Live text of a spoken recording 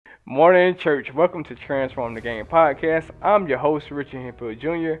Morning, church. Welcome to Transform the Game podcast. I'm your host, Richard Hemphill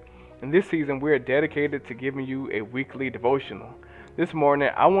Jr., and this season we are dedicated to giving you a weekly devotional. This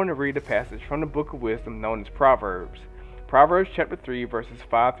morning, I want to read a passage from the book of wisdom known as Proverbs. Proverbs chapter 3, verses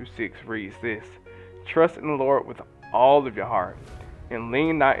 5 through 6 reads this: Trust in the Lord with all of your heart, and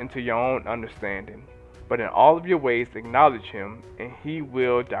lean not into your own understanding, but in all of your ways acknowledge Him, and He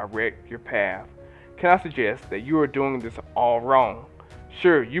will direct your path. Can I suggest that you are doing this all wrong?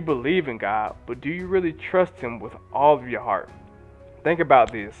 Sure, you believe in God, but do you really trust Him with all of your heart? Think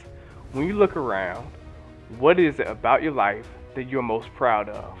about this. When you look around, what is it about your life that you're most proud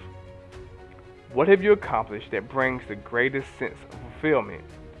of? What have you accomplished that brings the greatest sense of fulfillment?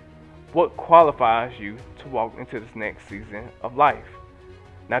 What qualifies you to walk into this next season of life?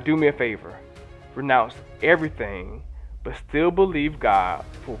 Now do me a favor. Renounce everything, but still believe God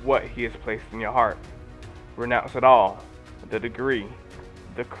for what He has placed in your heart. Renounce it all. The degree,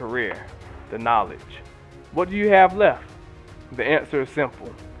 the career, the knowledge. What do you have left? The answer is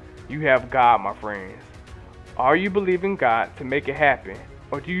simple. You have God, my friends. Are you believing God to make it happen,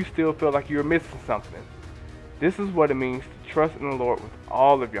 or do you still feel like you're missing something? This is what it means to trust in the Lord with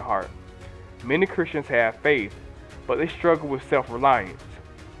all of your heart. Many Christians have faith, but they struggle with self-reliance.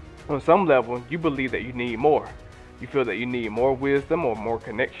 On some level, you believe that you need more. You feel that you need more wisdom or more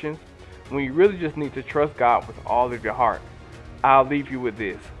connections, when you really just need to trust God with all of your heart. I'll leave you with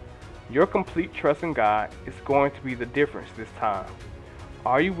this. Your complete trust in God is going to be the difference this time.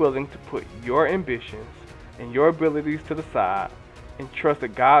 Are you willing to put your ambitions and your abilities to the side and trust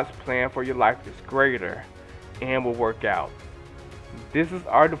that God's plan for your life is greater and will work out? This is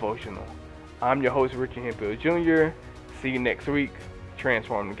our devotional. I'm your host, Richard Hemphill Jr. See you next week.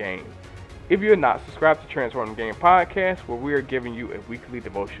 Transform the Game. If you're not subscribed to Transform the Game podcast, where we are giving you a weekly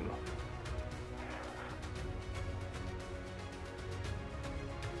devotional.